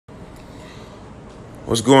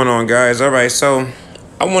What's going on, guys? All right, so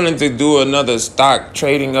I wanted to do another stock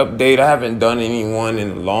trading update. I haven't done any one in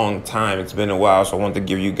a long time. It's been a while, so I wanted to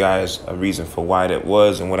give you guys a reason for why that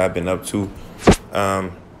was and what I've been up to.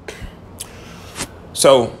 Um,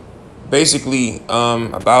 so basically,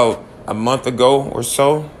 about a month ago or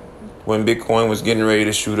so, when Bitcoin was getting ready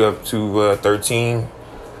to shoot up to 13,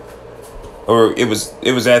 or it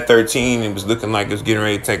was at 13, it was looking like it was getting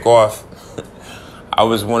ready to take off. I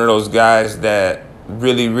was one of those guys that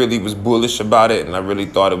really was bullish about it, and I really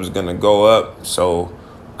thought it was gonna go up. So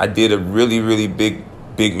I did a really big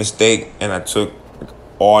mistake, and I took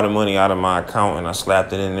all the money out of my account and I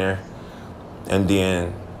slapped it in there. And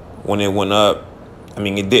then when it went up, I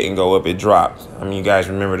mean, it didn't go up, it dropped. I mean, you guys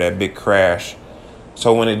remember that big crash.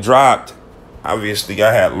 So when it dropped, obviously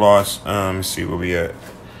I had lost, let's see where we at.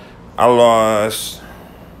 I lost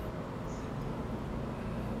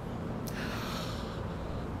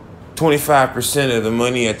 25% of the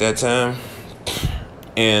money at that time,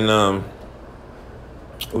 and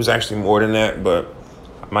it was actually more than that, but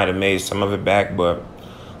I might have made some of it back. But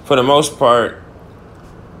for the most part,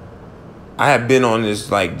 I have been on this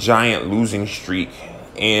like giant losing streak,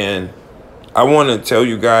 and I want to tell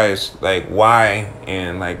you guys like why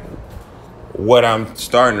and like what I'm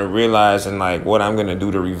starting to realize and like what I'm gonna do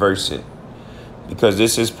to reverse it, because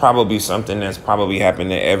this is probably something that's probably happened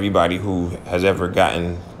to everybody who has ever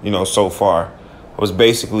gotten, so far. I was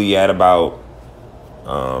basically at about,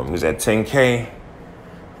 was at 10K,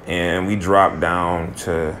 and we dropped down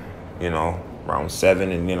to, around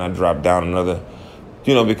 7, and then I dropped down another,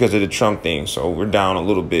 because of the Trump thing. So we're down a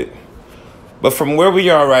little bit. But from where we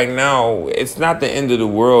are right now, it's not the end of the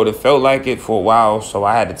world. It felt like it for a while, so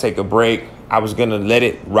I had to take a break. I was gonna let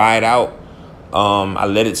it ride out. I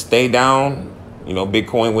let it stay down.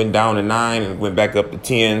 Bitcoin went down to 9 and went back up to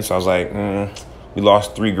 10. So I was like, we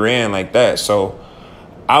lost $3 grand like that. So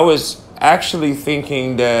I was actually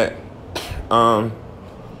thinking that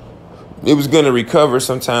it was going to recover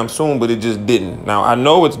sometime soon, but it just didn't. Now I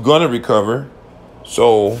know it's going to recover.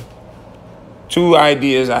 So two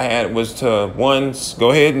ideas I had was to, one,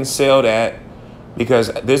 go ahead and sell that,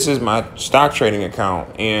 because this is my stock trading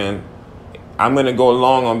account and I'm going to go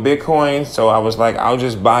long on Bitcoin. So I was like, I'll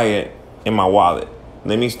just buy it in my wallet.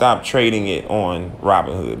 Let me stop trading it on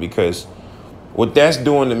Robinhood, because what that's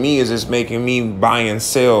doing to me is it's making me buy and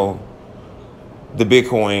sell the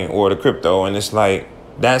Bitcoin or the crypto, and it's like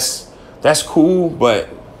that's cool, but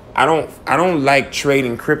I don't like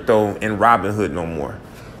trading crypto in Robinhood no more,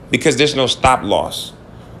 because there's no stop loss.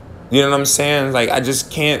 You know what I'm saying? Like, I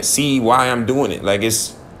just can't see why I'm doing it. Like,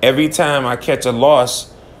 it's every time I catch a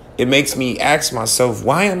loss, it makes me ask myself,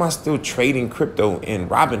 why am I still trading crypto in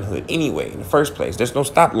Robinhood anyway in the first place? There's no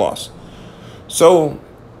stop loss. So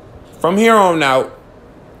from here on out,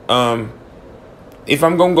 if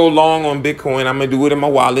I'm going to go long on Bitcoin, I'm going to do it in my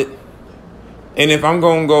wallet. And if I'm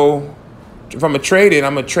going to trade it,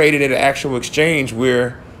 I'm going to trade it at an actual exchange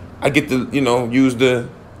where I get to, use the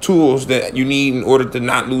tools that you need in order to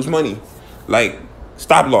not lose money, like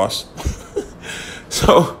stop loss.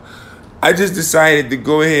 So I just decided to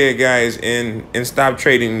go ahead, guys, and stop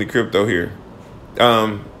trading the crypto here.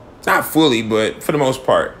 Not fully, but for the most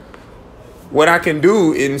part. What I can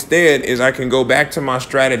do instead is I can go back to my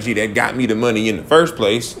strategy that got me the money in the first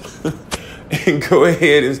place and go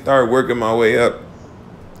ahead and start working my way up.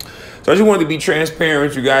 So I just wanted to be transparent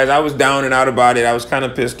with you guys. I was down and out about it. I was kind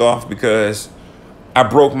of pissed off because I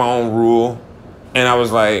broke my own rule, and I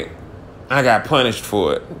was like, I got punished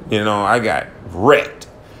for it. I got wrecked.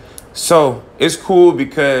 So it's cool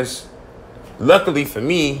because luckily for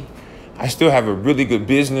me, I still have a really good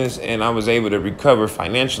business, and I was able to recover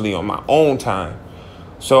financially on my own time.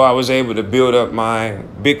 So I was able to build up my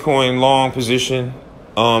Bitcoin long position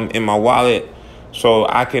in my wallet, so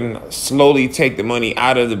I can slowly take the money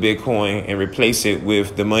out of the Bitcoin and replace it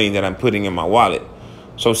with the money that I'm putting in my wallet.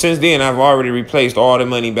 So since then, I've already replaced all the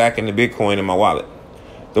money back in the Bitcoin in my wallet.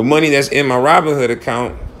 The money that's in my Robinhood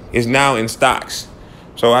account is now in stocks.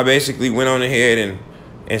 So I basically went on ahead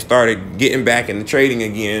and started getting back into trading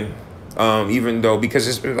again. Even though, because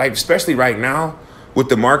it's like, especially right now with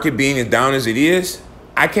the market being as down as it is,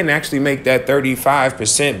 I can actually make that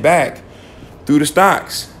 35% back through the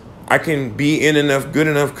stocks. I can be in good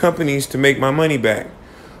enough companies to make my money back.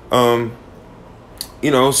 So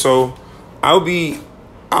I'll be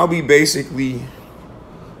basically,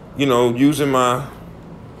 using my,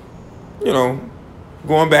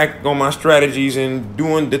 going back on my strategies and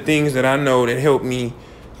doing the things that I know that help me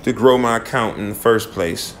to grow my account in the first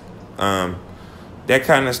place. That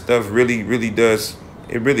kind of stuff really does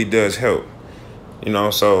help. You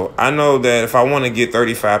know, so I know that if I want to get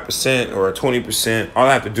 35% or 20%, all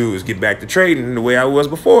I have to do is get back to trading the way I was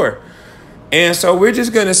before. And so we're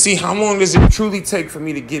just going to see how long does it truly take for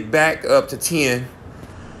me to get back up to 10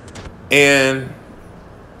 and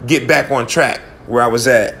get back on track where I was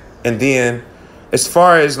at. And then as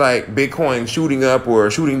far as like Bitcoin shooting up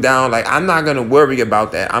or shooting down, like I'm not going to worry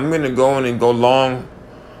about that. I'm going to go in and go long.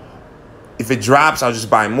 If it drops, I'll just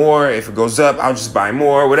buy more. If it goes up, I'll just buy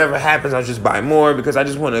more. Whatever happens, I'll just buy more because I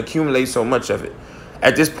just want to accumulate so much of it.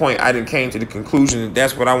 At this point, I done came to the conclusion that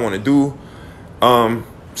that's what I want to do.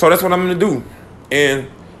 So that's what I'm going to do. And,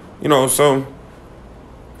 you know, so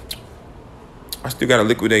I still got to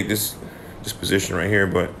liquidate this position right here,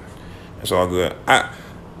 but it's all good.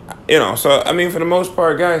 You know, so, I mean, for the most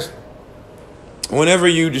part, guys, whenever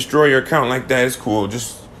you destroy your account like that, it's cool.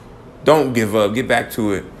 Just don't give up. Get back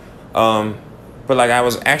to it. But like I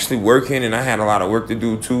was actually working and I had a lot of work to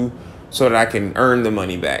do too, so that I can earn the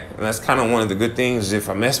money back. And that's kind of one of the good things. If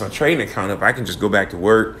I mess my trading account up, I can just go back to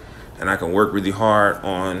work and I can work really hard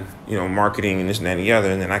on, you know, marketing and this and that and the other.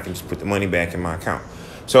 And then I can just put the money back in my account.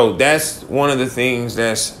 So that's one of the things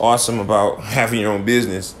that's awesome about having your own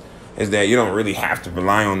business, is that you don't really have to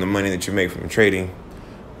rely on the money that you make from trading.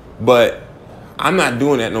 But I'm not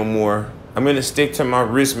doing that no more. I'm going to stick to my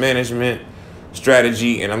risk management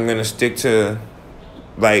strategy, and I'm going to stick to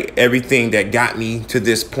like everything that got me to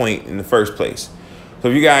this point in the first place. So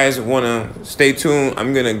if you guys want to stay tuned,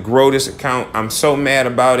 I'm going to grow this account. I'm so mad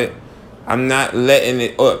about it. I'm not letting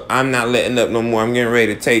it up. I'm not letting up no more. I'm getting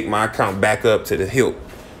ready to take my account back up to the hilt.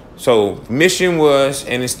 So mission was,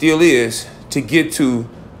 and it still is, to get to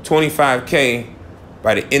 25K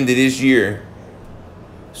by the end of this year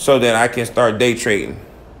so that I can start day trading.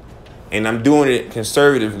 And I'm doing it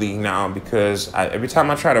conservatively now because every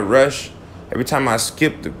time I try to rush, every time I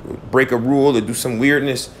skip to break a rule or do some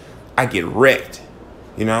weirdness, I get wrecked,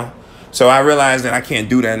 you know? So I realized that I can't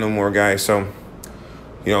do that no more, guys. So,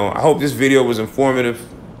 you know, I hope this video was informative.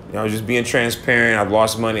 You know, just being transparent. I've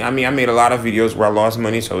lost money. I mean, I made a lot of videos where I lost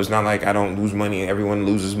money, so it's not like I don't lose money. Everyone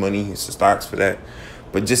loses money. It's the stocks for that.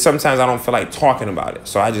 But just sometimes I don't feel like talking about it.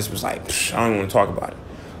 So I just was like, I don't want to talk about it.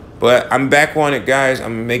 But I'm back on it, guys.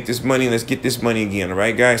 I'm gonna make this money. Let's get this money again, all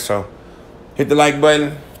right, guys? So hit the like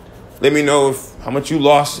button. Let me know how much you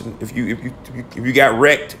lost. If you got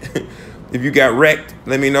wrecked, if you got wrecked,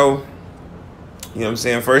 let me know. You know what I'm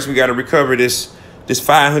saying? First, we got to recover this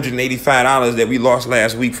 $585 that we lost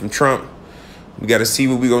last week from Trump. We got to see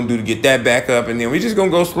what we're gonna do to get that back up, and then we're just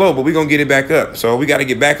gonna go slow, but we're gonna get it back up. So we got to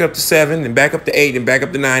get back up to 7, and back up to 8, and back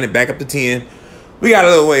up to 9, and back up to 10. We got a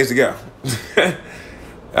little ways to go.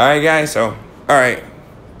 All right, guys. So, all right.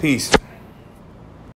 Peace.